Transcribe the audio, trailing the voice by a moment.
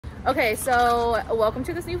Okay, so welcome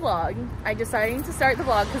to this new vlog. I decided to start the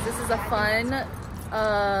vlog because this is a fun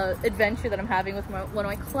adventure that I'm having with one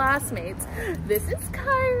of my classmates. This is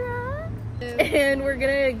Kyra, and we're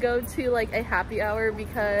gonna go to like a happy hour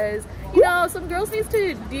because, you know, some girls need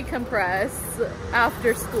to decompress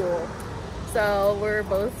after school. So we're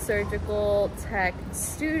both surgical tech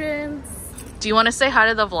students. Do you want to say hi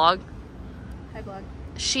to the vlog? Hi vlog.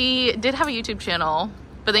 She did have a YouTube channel,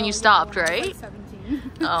 but then you stopped, yeah, right? like 17.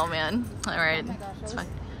 Oh man. All right. Oh my gosh, it's fine.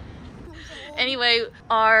 Anyway,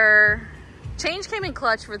 our change came in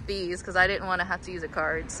clutch with these because I didn't want to have to use a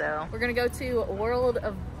card. So we're gonna go to World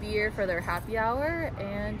of Beer for their happy hour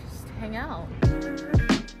and just hang out.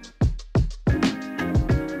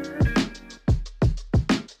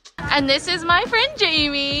 And this is my friend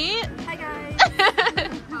Jamie. Hi guys.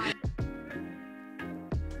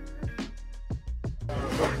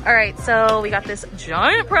 All right, so we got this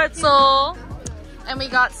giant pretzel and we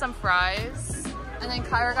got some fries. And then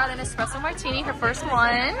Kyra got an espresso martini, her first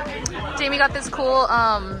one. Jamie got this cool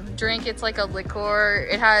drink. It's like a liquor.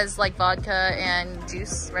 It has like vodka and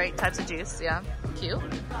juice, right? Types of juice, yeah. Cute.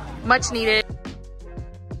 Much needed.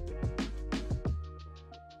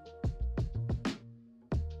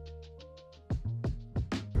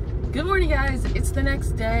 Good morning, guys. It's the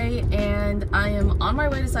next day and I am on my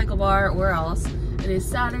way to Cycle Bar. Where else? It is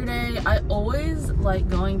Saturday. I always like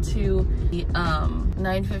going to the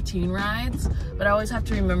 9:15 rides, but I always have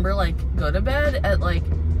to remember like go to bed at like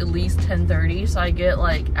at least 10:30 so I get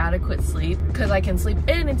like adequate sleep, because I can sleep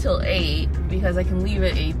in until 8 because I can leave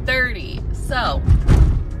at 8:30. So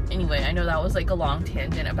anyway, I know that was like a long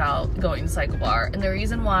tangent about going to Cycle Bar, and the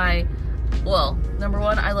reason why, well, number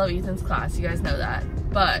one, I love Ethan's class, you guys know that,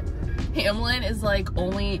 but Hamlin is like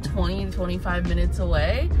only 20 to 25 minutes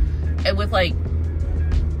away and with like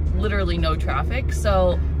literally no traffic,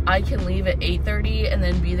 so I can leave at 8:30 and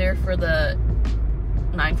then be there for the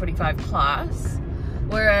 9:45 class.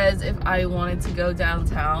 Whereas if I wanted to go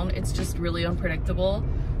downtown, it's just really unpredictable,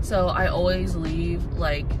 so I always leave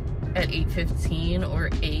like at 8:15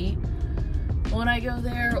 or 8 when I go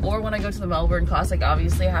there. Or when I go to the Melbourne class, like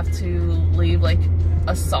obviously I have to leave like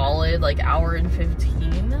a solid like hour and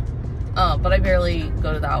 15, but I barely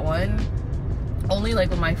go to that one. Only like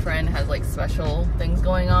when my friend has like special things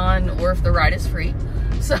going on or if the ride is free.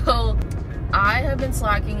 So I have been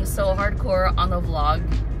slacking so hardcore on the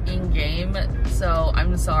vlogging game, so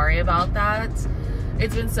I'm sorry about that.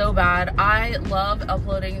 It's been so bad. I love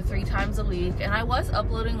uploading 3 times a week and I was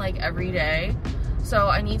uploading like every day, so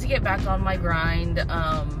I need to get back on my grind.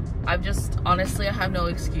 I've just, honestly, I have no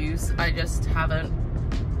excuse. I just haven't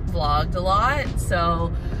vlogged a lot,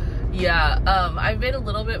 so yeah. I've been a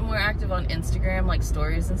little bit more active on Instagram, like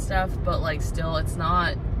stories and stuff, but like still it's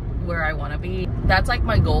not where I want to be. That's like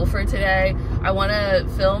my goal for today. I want to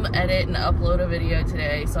film, edit, and upload a video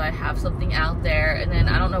today so I have something out there. And then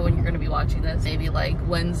I don't know when you're going to be watching this, maybe like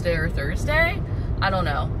Wednesday or Thursday, I don't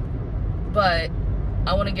know, but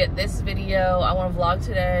I want to get this video. I want to vlog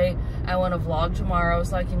today, I want to vlog tomorrow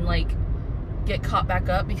so I can like get caught back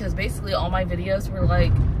up, because basically all my videos were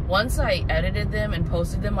like, once I edited them and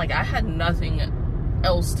posted them, like I had nothing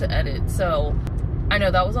else to edit. So I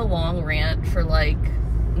know that was a long rant for like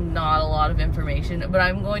not a lot of information, but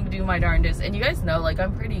I'm going to do my darndest. And you guys know, like,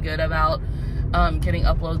 I'm pretty good about getting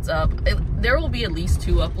uploads up. There will be at least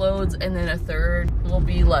 2 uploads, and then a third will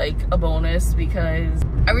be like a bonus, because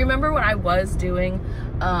I remember when I was doing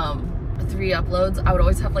 3 uploads, I would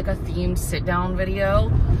always have like a themed sit down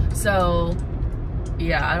video. So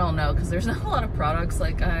yeah, I don't know, because there's not a lot of products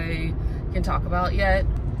like I can talk about yet.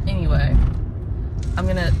 Anyway, I'm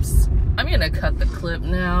gonna cut the clip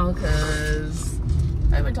now because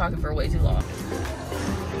I've been talking for way too long.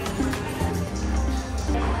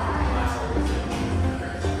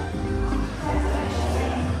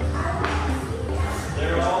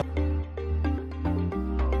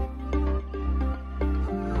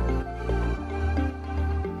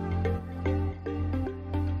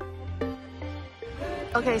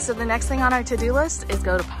 Okay, so the next thing on our to-do list is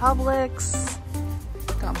go to Publix.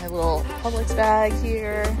 Got my little Publix bag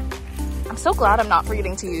here. I'm so glad I'm not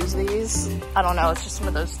forgetting to use these. I don't know, it's just one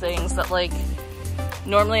of those things that like,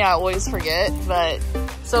 normally I always forget, but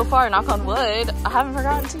so far, knock on wood, I haven't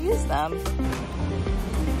forgotten to use them.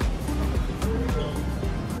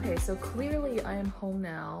 Okay, so clearly I am home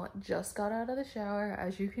now. Just got out of the shower,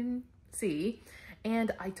 as you can see,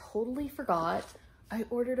 and I totally forgot I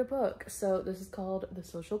ordered a book. So this is called The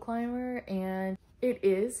Social Climber, and it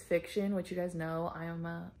is fiction, which you guys know I don't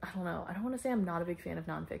know, I don't want to say I'm not a big fan of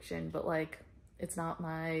nonfiction, but like, it's not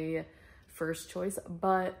my first choice,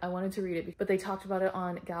 but I wanted to read it. But they talked about it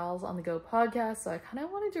on Gals on the Go podcast, so I kind of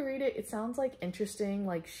wanted to read it. It sounds like interesting.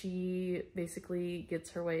 Like she basically gets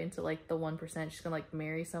her way into like the 1%. She's gonna like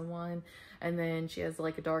marry someone, and then she has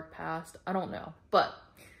like a dark past. I don't know, but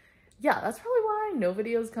yeah, that's probably why no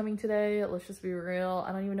video's coming today. Let's just be real.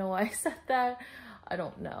 I don't even know why I said that. I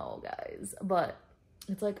don't know, guys, but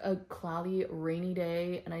it's like a cloudy, rainy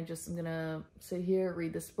day, and I just am gonna sit here,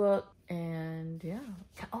 read this book, and yeah.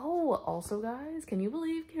 Oh, also guys, can you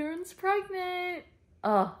believe Karen's pregnant?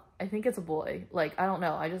 I think it's a boy. Like, I don't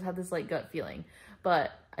know. I just have this like gut feeling,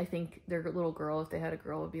 but I think their little girl, if they had a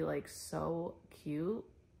girl, would be like so cute.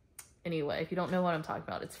 Anyway, if you don't know what I'm talking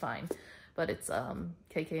about, it's fine. But it's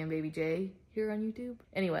KK and Baby J here on YouTube.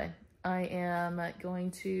 Anyway, I am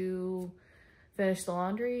going to finish the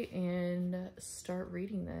laundry and start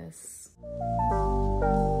reading this.